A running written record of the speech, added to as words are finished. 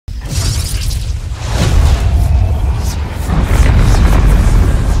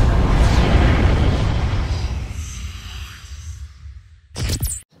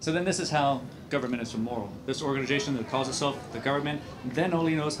So then this is how government is immoral. This organization that calls itself the government then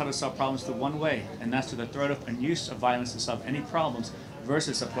only knows how to solve problems through one way, and that's through the threat of and use of violence to solve any problems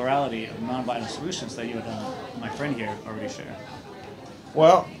versus a plurality of non-violent solutions that you and my friend here already share.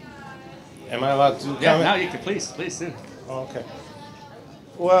 Well, am I allowed to comment? Yeah, now you can, please do. Okay.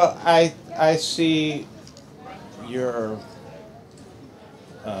 Well, I see your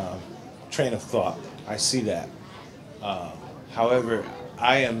train of thought. I see that. However,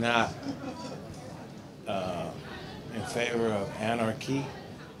 I am not in favor of anarchy.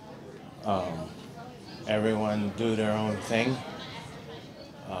 Everyone do their own thing.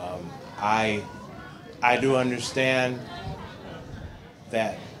 I do understand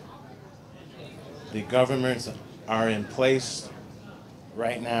that the governments are in place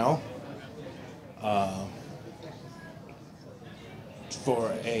right now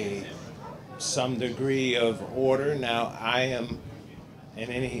for some degree of order. Now, I'm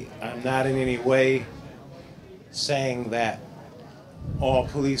not in any way saying that all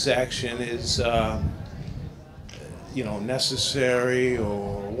police action is necessary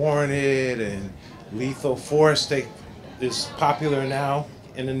or warranted, and lethal force is popular now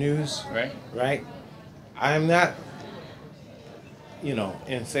in the news. Right? I'm not,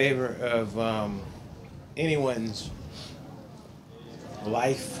 in favor of anyone's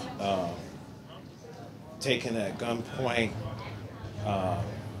life taken at gunpoint.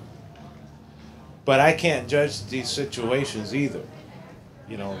 But I can't judge these situations either.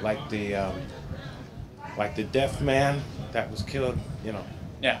 Like the deaf man that was killed,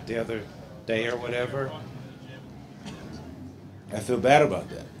 the other day or whatever. I feel bad about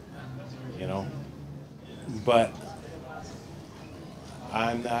that, But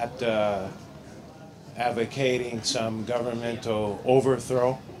I'm not advocating some governmental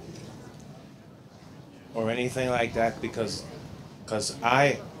overthrow or anything like that because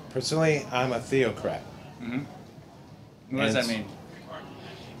I personally, I'm a theocrat. Mm-hmm. What does that mean?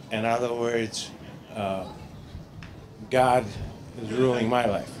 In other words, God is ruling my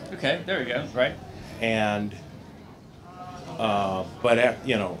life. Okay, there we go. Right. And but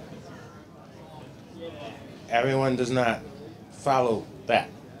everyone does not follow that.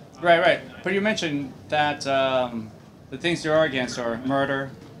 Right. But you mentioned that the things you are against are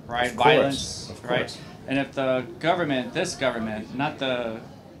murder, right? Of course, violence, of right? course. And if the government, this government, not the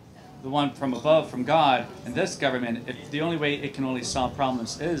one from above, from God, and this government, if the only way it can only solve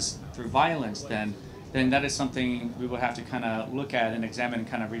problems is through violence, then that is something we will have to kind of look at and examine and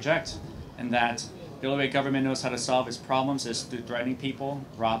kind of reject. And that the only way government knows how to solve its problems is through threatening people,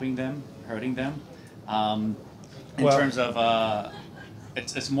 robbing them, hurting them. In terms of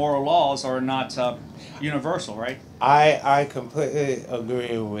its moral laws are not universal, right? I completely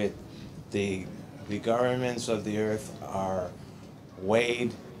agree with the governments of the earth are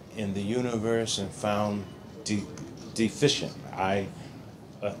weighed in the universe and found deficient. I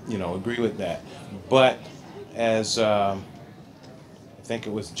agree with that. But as I think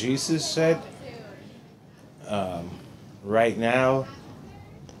it was Jesus said, right now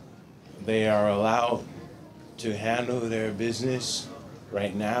they are allowed to handle their business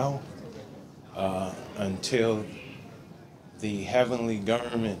right now until the heavenly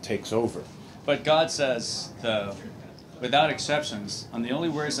government takes over. But God says, without exceptions, on the only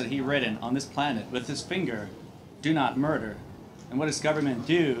words that He written on this planet with His finger, do not murder. And what does government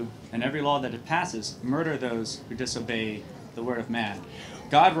do? In every law that it passes, murder those who disobey the word of man.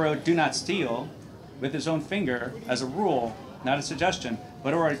 God wrote, do not steal, with His own finger as a rule, not a suggestion,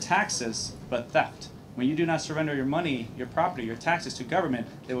 but already taxes, but theft. When you do not surrender your money, your property, your taxes to government,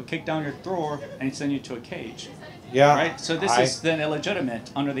 they will kick down your door and send you to a cage. Yeah. Right? So this is then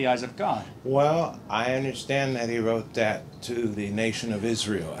illegitimate under the eyes of God. Well, I understand that He wrote that to the nation of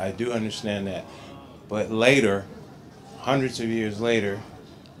Israel. I do understand that. But later, hundreds of years later,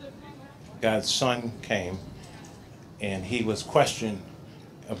 God's Son came and He was questioned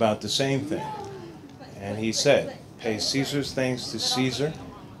about the same thing. And He said, pay Caesar's things to Caesar,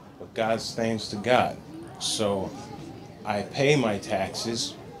 but God's things to God. So I pay my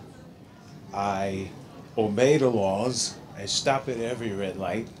taxes, I obey the laws, I stop at every red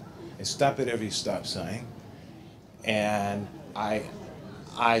light, I stop at every stop sign, and I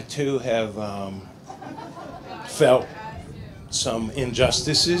too have felt some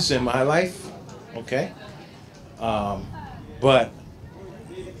injustices in my life, okay? But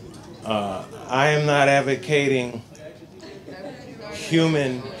I am not advocating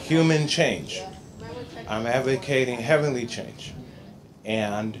human change. I'm advocating heavenly change.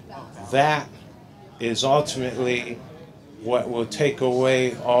 And that is ultimately what will take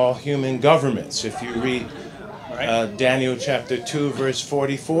away all human governments. If you read right? Daniel chapter 2, verse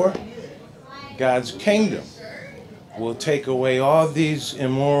 44, God's kingdom will take away all these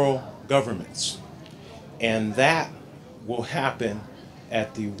immoral governments. And that will happen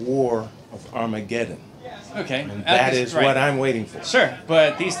at the war of Armageddon. Okay. And that is right. what I'm waiting for. Sure,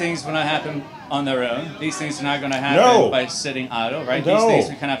 but these things will not happen on their own. These things are not going to happen by sitting idle, right? No. These things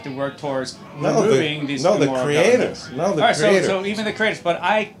we kind of have to work towards removing these immoral the creators. governments. No, the All right, creators. so even the creators. But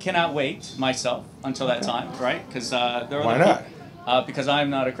I cannot wait myself until that time, right? Because there are Why not? Because I'm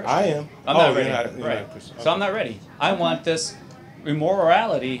not a Christian. I am. I'm not ready. You're right. not a Christian. So I'm not ready. I want this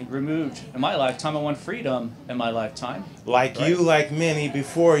immorality removed in my lifetime. I want freedom in my lifetime. Like you, like many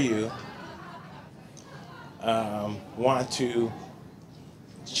before you, want to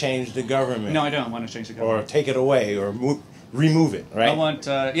change the government. No, I don't want to change the government. Or take it away or remove it, right? I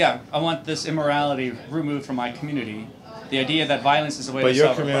want this immorality removed from my community. The idea that violence is a way to solve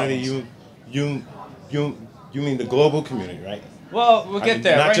our problems. But your community, you mean the global community, right? Well, we'll get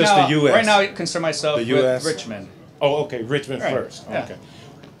there. Not right just now, the U.S. Right now, I concern myself The U.S. with Richmond. Oh, okay, Richmond first. Yeah. Okay.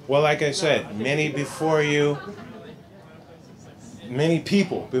 Well, like I said, many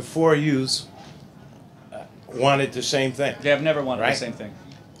people before you wanted the same thing. They have never wanted the same thing.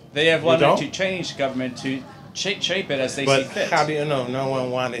 They have wanted to change government to shape it as they see fit. But how do you know no one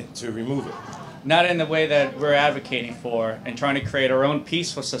wanted to remove it? Not in the way that we're advocating for and trying to create our own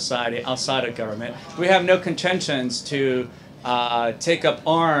peaceful society outside of government. We have no contentions to take up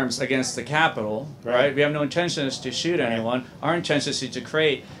arms against the Capitol, right? We have no intentions to shoot anyone. Our intention is to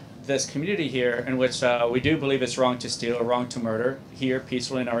create this community here in which we do believe it's wrong to steal or wrong to murder here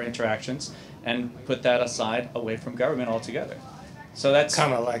peacefully in our interactions and put that aside away from government altogether. So that's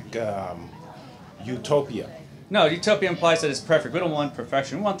kind of like utopia. No, utopia implies that it's perfect. We don't want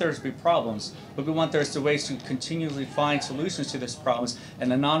perfection. We want there to be problems, but we want there to be ways to continually find solutions to these problems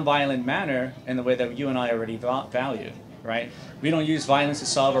in a nonviolent manner in the way that you and I already value, right? We don't use violence to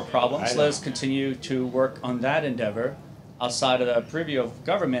solve our problems. Let us continue to work on that endeavor outside of the purview of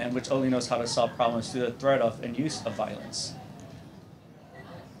government, which only knows how to solve problems through the threat of and use of violence.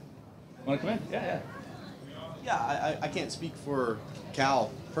 Want to come in? Yeah. Yeah, I can't speak for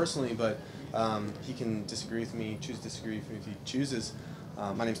Cal personally, but he can disagree with me, choose to disagree with me if he chooses.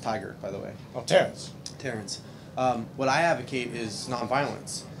 My name's Tiger, by the way. Oh, Terrence. Terrence. What I advocate is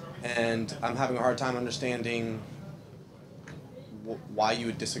nonviolence, and I'm having a hard time understanding why you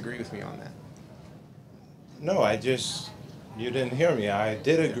would disagree with me on that. No, you didn't hear me. I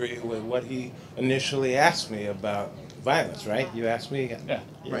did agree with what he initially asked me about violence, right? You asked me? Yeah.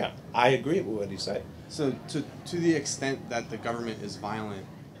 Right. I agree with what he said. So to the extent that the government is violent,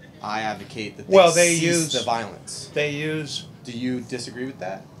 I advocate that they cease the violence. Do you disagree with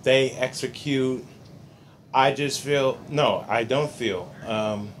that? They execute. I just feel, no, I don't feel.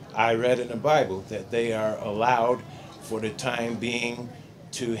 I read in the Bible that they are allowed for the time being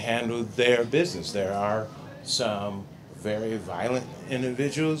to handle their business. There are some very violent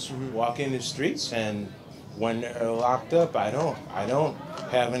individuals walking the streets, and when they're locked up, I don't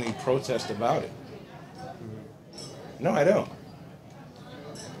have any protest about it. No, I don't.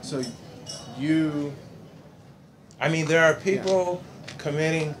 So I mean, there are people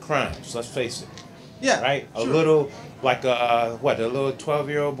committing crimes, let's face it. Yeah. Right? Sure. A little, like a little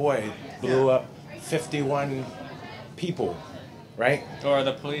 12-year-old boy blew up 51 people, right? Or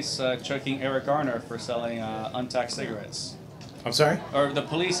the police choking Eric Garner for selling untaxed cigarettes. I'm sorry? Or the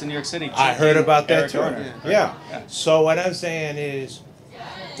police in New York City choking I heard about that Eric too. Garner. Yeah. So what I'm saying is,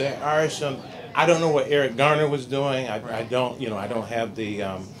 there are some. I don't know what Eric Garner was doing. I don't have the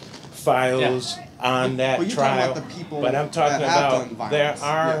files on that trial. About the people but I'm talking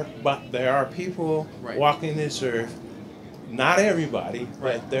about there are people right. walking this earth. Not everybody,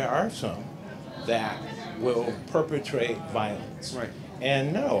 but there are some that will perpetrate violence. Right.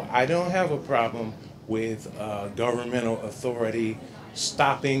 And no, I don't have a problem with governmental authority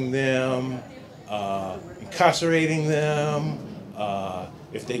stopping them, incarcerating them.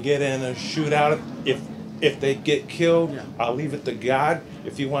 If they get in a shootout, if they get killed, I'll leave it to God.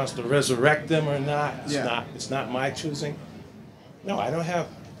 If He wants to resurrect them or not, it's not my choosing. No, I don't have.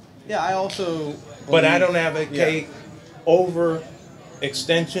 Yeah, I also. But I don't advocate over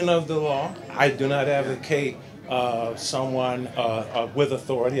extension of the law. I do not advocate someone with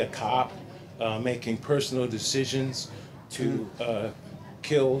authority, a cop, making personal decisions to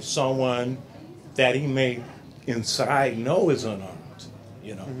kill someone that he may inside know is unarmed.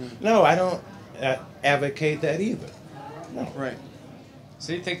 No, I don't advocate that either. No. Right.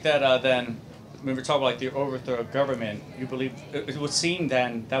 So you think that then, when we're talking about like the overthrow of government, you believe it would seem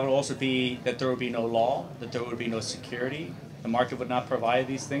then that would also be that there would be no law, that there would be no security, the market would not provide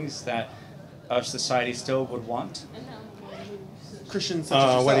these things, that of society still would want? Christians such as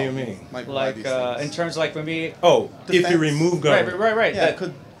yourself what do you mean? might provide Like these things. in terms of like when we Oh, if Defense. you remove government. right. Yeah,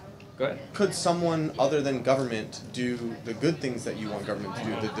 Go ahead. could someone other than government do the good things that you want government to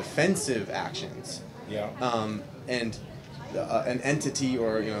do, the defensive actions? Yeah. And an entity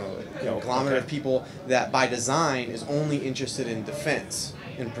or conglomerate of people that by design is only interested in defense,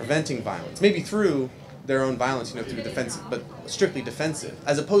 in preventing violence, maybe through their own violence, through defensive, but strictly defensive,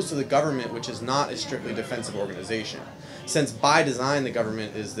 as opposed to the government, which is not a strictly defensive organization. Since by design the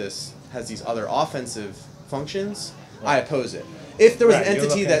government has these other offensive functions, I oppose it. If there was an Right, you're entity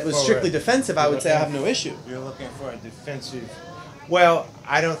looking that was for strictly it. defensive, I would say I have no issue. You're looking for a defensive. Well,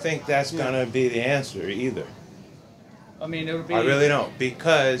 I don't think that's going to be the answer either. I mean, it would be. I really don't,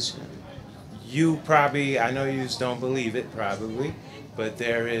 because you probably, I know you just don't believe it probably, but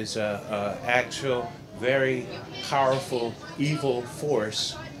there is a actual very powerful evil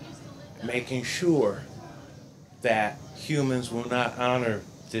force making sure that humans will not honor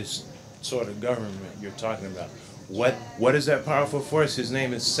this sort of government you're talking about. What is that powerful force? His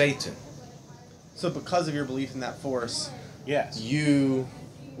name is Satan. So because of your belief in that force, Yes. you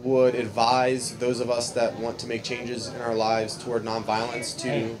would advise those of us that want to make changes in our lives toward nonviolence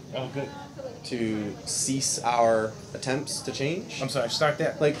Oh, good. to cease our attempts to change? I'm sorry, start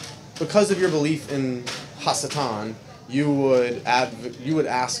that. Like, because of your belief in Hasatan, you would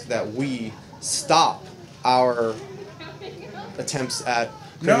ask that we stop our attempts at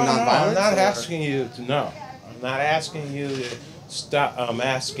creating No, nonviolence? I'm not or- asking you to, no. I'm not asking you to stop. I'm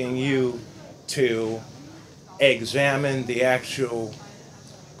asking you to examine the actual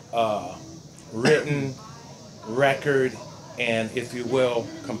written record and, if you will,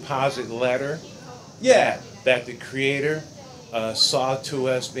 composite letter Yeah. that the Creator saw to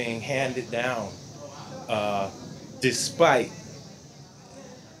us being handed down, despite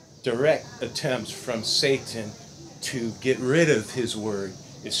direct attempts from Satan to get rid of his word.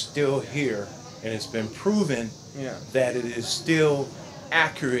 Is still here, and it's been proven Yeah. that it is still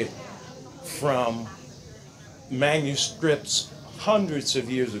accurate from manuscripts hundreds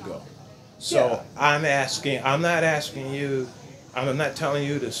of years ago. So I'm not asking you, I'm not telling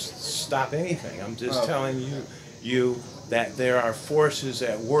you to stop anything. I'm just telling you that there are forces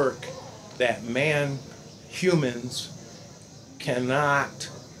at work that humans cannot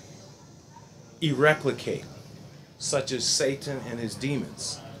replicate, such as Satan and his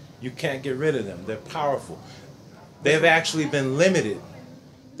demons. You can't get rid of them. They're powerful. They've actually been limited.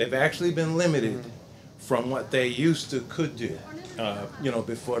 From what they could do,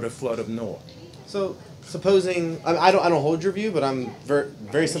 before the flood of Noah. So, supposing I don't hold your view, but I'm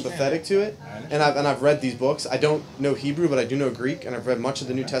very sympathetic to it, and I've read these books. I don't know Hebrew, but I do know Greek, and I've read much of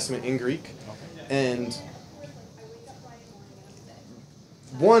the New Testament in Greek. And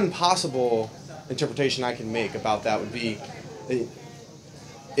one possible interpretation I can make about that would be: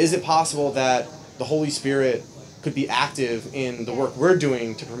 is it possible that the Holy Spirit could be active in the work we're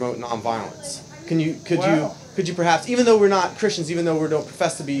doing to promote nonviolence? Could you perhaps, even though we're not Christians, even though we don't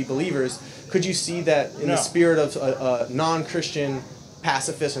profess to be believers, could you see that in the spirit of a non-Christian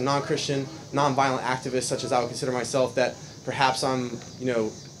pacifist or non-Christian nonviolent activist, such as I would consider myself, that perhaps I'm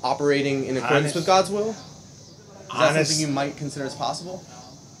operating in accordance with God's will? Is that something you might consider as possible?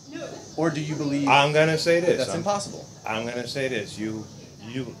 Or do you believe I'm gonna say this. that's impossible? I'm gonna say this. You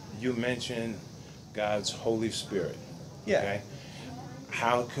mentioned God's Holy Spirit. Yeah. Okay?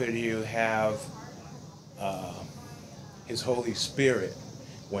 How could you have His Holy Spirit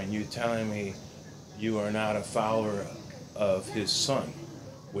when you're telling me you are not a follower of His Son,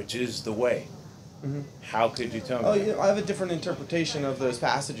 which is the way? Mm-hmm. How could you tell me? Oh, I have a different interpretation of those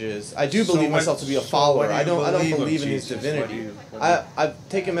passages. I do So believe what- myself to be a so follower. what I do you don't believe of believe in his Jesus? divinity. What do you- I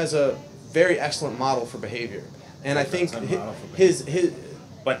take him as a very excellent model for behavior, and I think Excellent model for his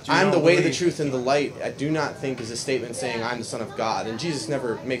But you I'm the don't way, the believe- truth, and the light, I do not think is a statement saying I'm the Son of God. And Jesus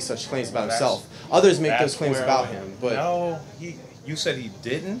never makes such claims about himself. Others make those That's claims where- about him, but no, you said he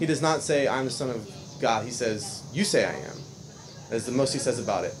didn't. he does not say I'm the Son of God. He says, you say I am. That's the most he says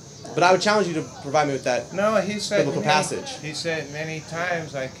about it. But I would challenge you to provide me with that. No, he said biblical passage. He said many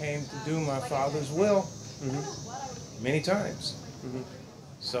times I came to do my Father's will. Mm-hmm. Many times. Mm-hmm.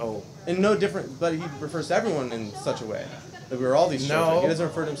 So. And no different, but he refers to everyone in such a way. That we are all these children. No. He doesn't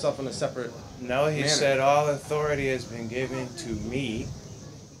refer to himself in a separate No, he manner. said all authority has been given to me,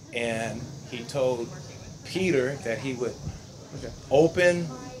 and he told Peter that he would open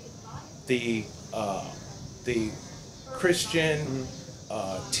the Christian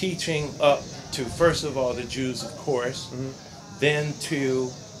teaching up to, first of all, the Jews, of course, then to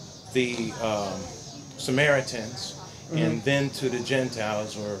the Samaritans, and then to the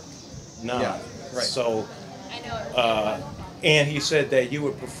Gentiles, or none. Yeah, right. So, and he said that you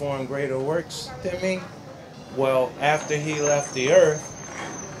would perform greater works than me. Well, after he left the earth,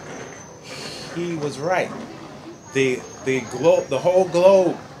 he was right. The whole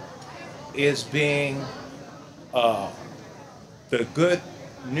globe is being the good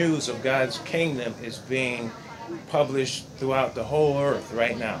news of God's kingdom is being published throughout the whole earth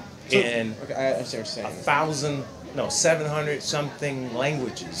right now in Okay, I understand what you're saying. 700 something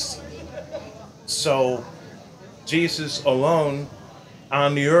languages. So Jesus alone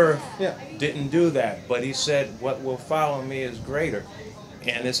on the earth Yeah. didn't do that, but he said what will follow me is greater,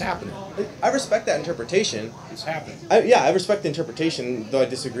 and it's happening. I respect that interpretation. It's happening. I respect the interpretation, though I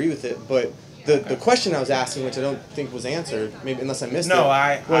disagree with it. But the question I was asking, which I don't think was answered, maybe unless I missed it. No,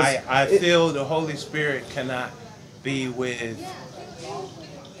 I feel the Holy Spirit cannot be with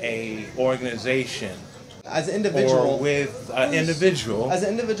a organization as an individual, or with an individual. as an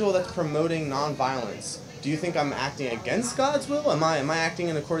individual that's promoting nonviolence. Do you think I'm acting against God's will? Am I acting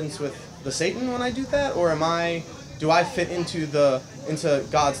in accordance with the Satan when I do that, or do I fit into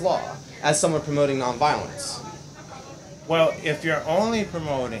God's law as someone promoting nonviolence? Well, if you're only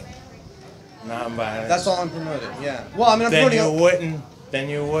promoting nonviolence, That's all I'm promoting. Yeah. Well, I mean, I'm promoting. then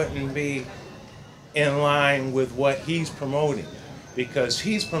you wouldn't be in line with what he's promoting, because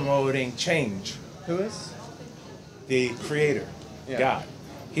he's promoting change. Who is? The Creator, Yeah. God.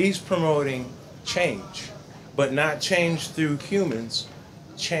 He's promoting change, but not change through humans,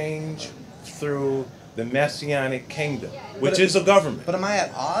 change through the Messianic kingdom, which is a government. But am I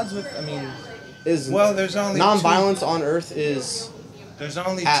at odds with? I mean, There's only nonviolence on Earth is there's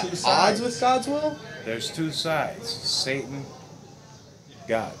only at two sides. odds with God's will? There's two sides: Satan,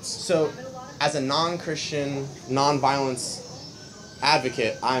 God's. So, as a non-Christian, non-violence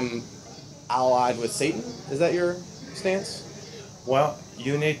advocate, I'm allied with Satan? Is that your stance? Well,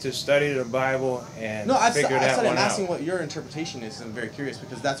 you need to study the Bible and figure that one I'm out. asking what your interpretation is, and I'm very curious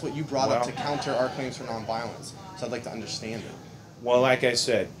because that's what you brought up to counter our claims for non-violence. So I'd like to understand it. Well, like I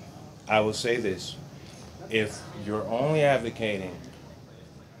said, I will say this. If you're only advocating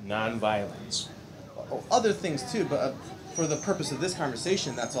nonviolence, Other things too, but for the purpose of this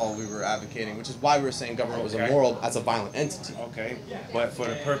conversation, that's all we were advocating, which is why we were saying government was immoral as a violent entity. okay, but for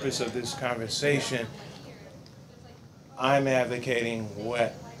the purpose of this conversation, I'm advocating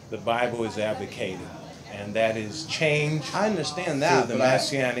what the Bible is advocating, and that is change I understand that, through the but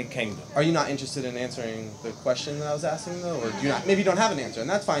Messianic kingdom. are you not interested in answering the question that I was asking, though? Or do you not? Maybe you don't have an answer, and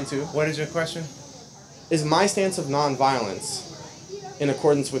that's fine, too. What is your question? Is my stance of nonviolence in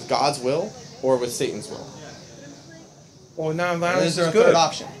accordance with God's will or with Satan's will? Well, Or nonviolence is there is a good. third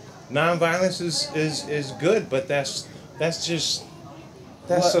option? Nonviolence is good, but that's just a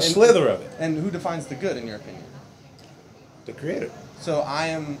Well, and- slither of it. And who defines the good, in your opinion? The Creator. So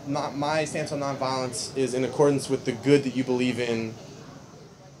my stance on nonviolence is in accordance with the good that you believe in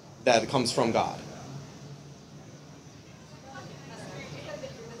that comes from God.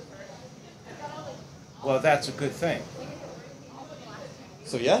 Well, that's a good thing.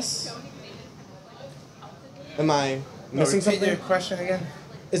 So yes? Am I missing Repeat something? your question again?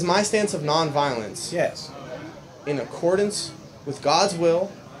 Is my stance of nonviolence Yes. in accordance with God's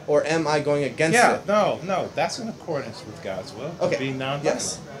will, or am I going against Yeah. it? No. That's in accordance with God's will. To Okay. be nonviolent.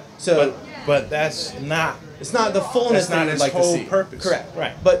 Yes. So But that's not. it's not the fullness That's not that we'd its like to whole see. purpose. Correct.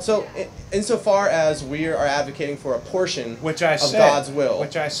 Right. But so insofar as we are advocating for a portion Which I of said. God's will,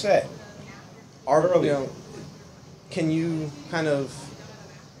 Which I said. earlier, can you kind of?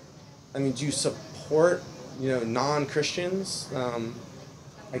 I mean, do you support non-Christians?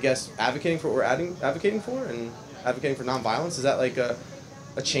 I guess advocating for what we're advocating for and advocating for nonviolence. Is that like a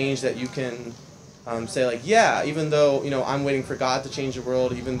change that you can say like, yeah, even though I'm waiting for God to change the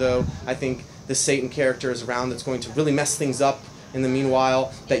world, even though I think the Satan character is around that's going to really mess things up in the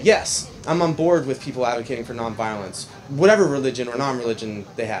meanwhile, that yes, I'm on board with people advocating for nonviolence, whatever religion or non-religion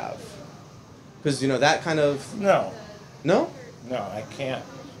they have. Because that kind of No. no. No, I can't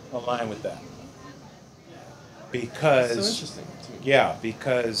align with that. So Because interesting to me. yeah,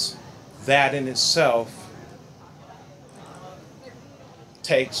 because that in itself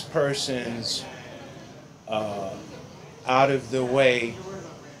takes persons out of the way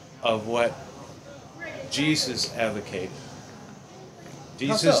of what Jesus advocated.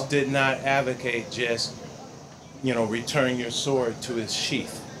 Jesus so? did not advocate just, return your sword to its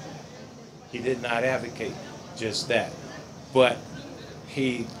sheath. He did not advocate just that. But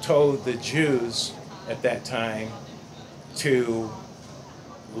he told the Jews at that time to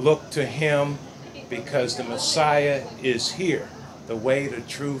look to him because the Messiah is here, the way, the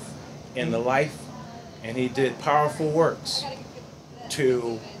truth, and the life. And he did powerful works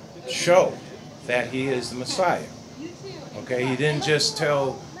to show that he is the Messiah. Okay, he didn't just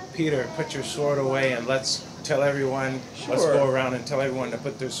tell Peter, put your sword away and let's tell everyone, let's Sure. go around and tell everyone to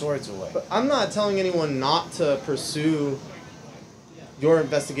put their swords away. But I'm not telling anyone not to pursue your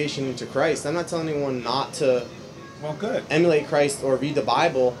investigation into Christ. I'm not telling anyone not to Well, good. emulate Christ or read the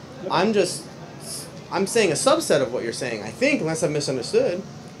Bible. I'm saying a subset of what you're saying. I think, unless I've misunderstood,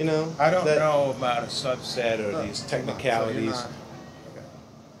 you know. I don't that- know about a subset or these technicalities. So you're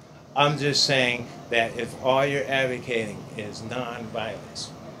I'm just saying that if all you're advocating is nonviolence,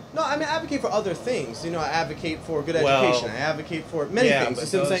 No, I mean, I advocate for other things. You know, I advocate for good Well, education. I advocate for many yeah, things. but You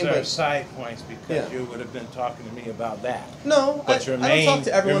see what I'm those saying? are But side points because Yeah. you would have been talking to me about that. no, But your I main, don't talk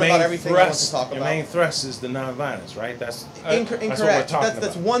to everyone your main about everything I want thrust, to talk your about. main thrust is the nonviolence, right? That's Incorrect. That's what we're talking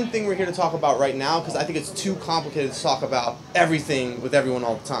That's about. one thing we're here to talk about right now because I think it's too complicated to talk about everything with everyone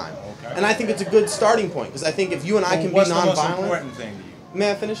all the time. Okay. And I think it's a good starting point because I think if you and I can be What's the most nonviolent. important thing to you? May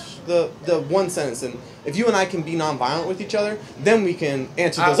I finish the one sentence? And if you and I can be nonviolent with each other, then we can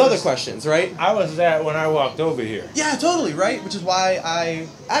answer those other questions, right? I was that when I walked over here. Yeah, totally, right? Which is why I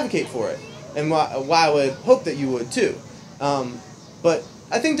advocate for it, and why I would hope that you would too. But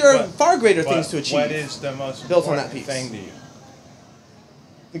I think there are far greater things to achieve. What is the most built on important that piece. thing to you?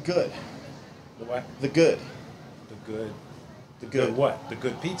 The good. The what? The good. The good. The good. The what? The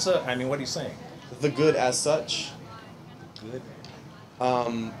good pizza? I mean, what are you saying? The good as such. Good.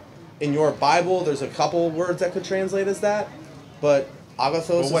 In your Bible, there's a couple words that could translate as that, but agathos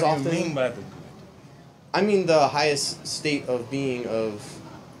But is what often. do you mean by the good? I mean the highest state of being of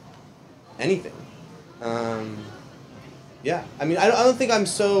anything. Yeah, I mean I don't think I'm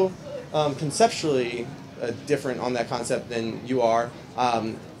so conceptually different on that concept than you are.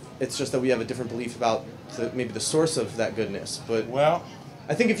 It's just that we have a different belief about maybe the source of that goodness. But Well,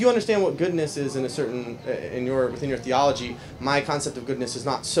 I think if you understand what goodness is in a certain within your theology, my concept of goodness is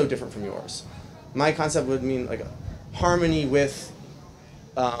not so different from yours. My concept would mean like a harmony with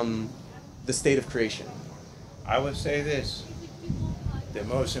the state of creation. I would say this. The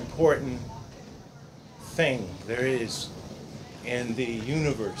most important thing there is in the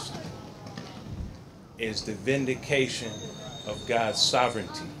universe is the vindication of God's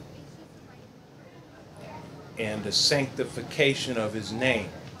sovereignty and the sanctification of his name,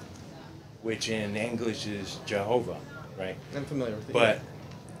 which in English is Jehovah, right? I'm familiar with it. But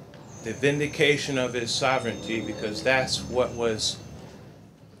the vindication of his sovereignty, because that's what was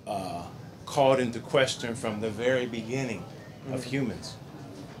called into question from the very beginning of humans.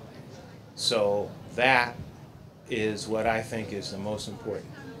 So that is what I think is the most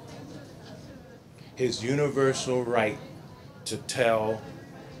important. His universal right to tell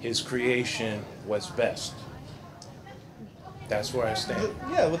his creation what's best. That's where I stand.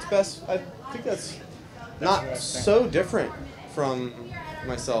 Yeah, what's best? I think that's not what I think. so different from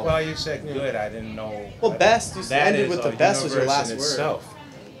myself. Well, you said good. I didn't know. Well, best, you That ended is with the a best was your universe last in word. itself.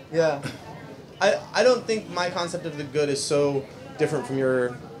 Yeah. I don't think my concept of the good is so different from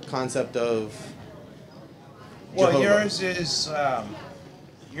your concept of Well, Jehovah. yours is. I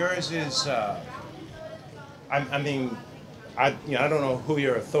mean, I don't know who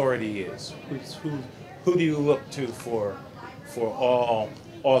your authority is. Who do you look to for all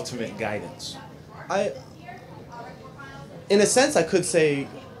ultimate guidance? In a sense, I could say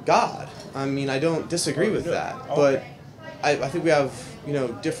God. I mean, I don't disagree Oh, you with do? that, Okay. but I think we have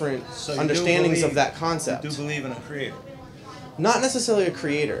different So you do understandings believe- of that concept. You do believe in a creator. Not necessarily a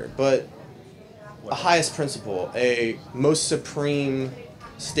creator, but What? a highest principle, a most supreme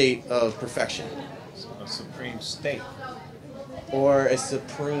state of perfection, A supreme state. or a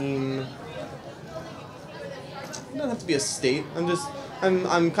supreme. It doesn't have to be a state.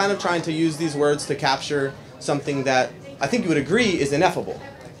 I'm kind of trying to use these words to capture something that I think you would agree is ineffable.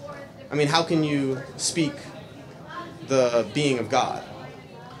 I mean, how can you speak the being of God?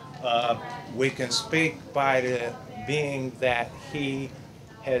 We can speak by the being that he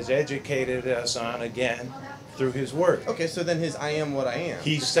has educated us on again through his word. Okay, so then his "I am what I am."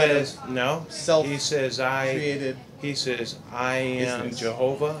 He Instead of says no. self He says created. He says I am Business.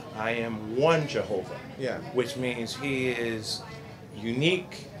 Jehovah. I am one Jehovah. Yeah. Which means he is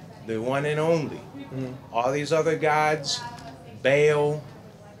unique, the one and only. Mm-hmm. All these other gods, Baal,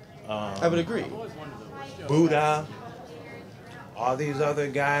 I would agree. Buddha, all these other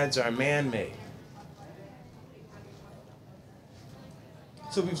gods are man-made.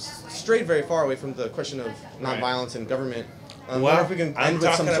 So we've strayed very far away from the question of nonviolence and government. I wonder Well, if we can I'm end with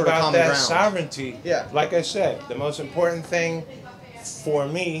some talking sort of about common that ground. sovereignty. Yeah. Like I said, the most important thing for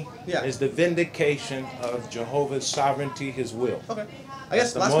me Yeah. is the vindication of Jehovah's sovereignty, his will. Okay. I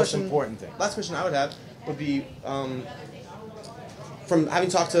guess the last most question. important thing. Last question I would have would be, from having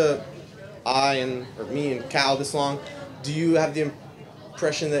talked to me and Cal this long, do you have the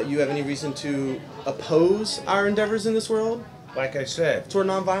impression that you have any reason to oppose our endeavors in this world Like I said, toward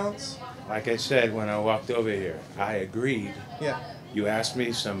nonviolence? like I said when I walked over here, I agreed. Yeah. You asked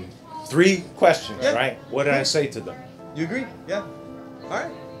me 3 questions, Yeah. right? What did I say to them? You agree? Yeah. All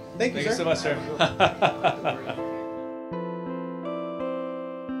right. Thank you, Thank you so sir. much, sir.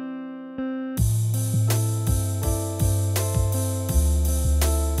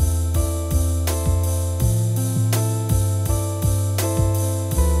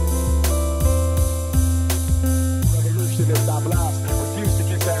 Revolutionist, I blast. Refuse to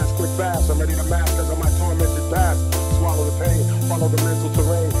kiss ass quick fast. I'm ready to mask cause of my tormented past. Swallow the pain, follow the mental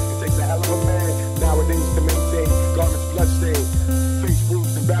terrain. It takes a hell of a man nowadays to maintain garments bloodstained. Face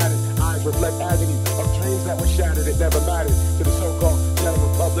bruised and battered, eyes reflect agony of dreams that were shattered. It never mattered to the so-called general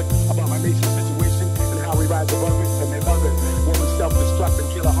public about my nation's situation and how we rise above it and they love it. When we self-destruct and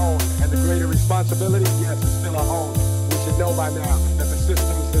kill a home, and the greater responsibility, yes, it's still our own. We should know by now that the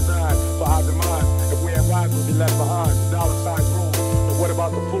system is designed for our demise. If we arrive, we'll be left behind. The dollar signs rule. But what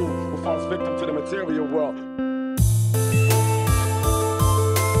about the fool who falls victim to the material world?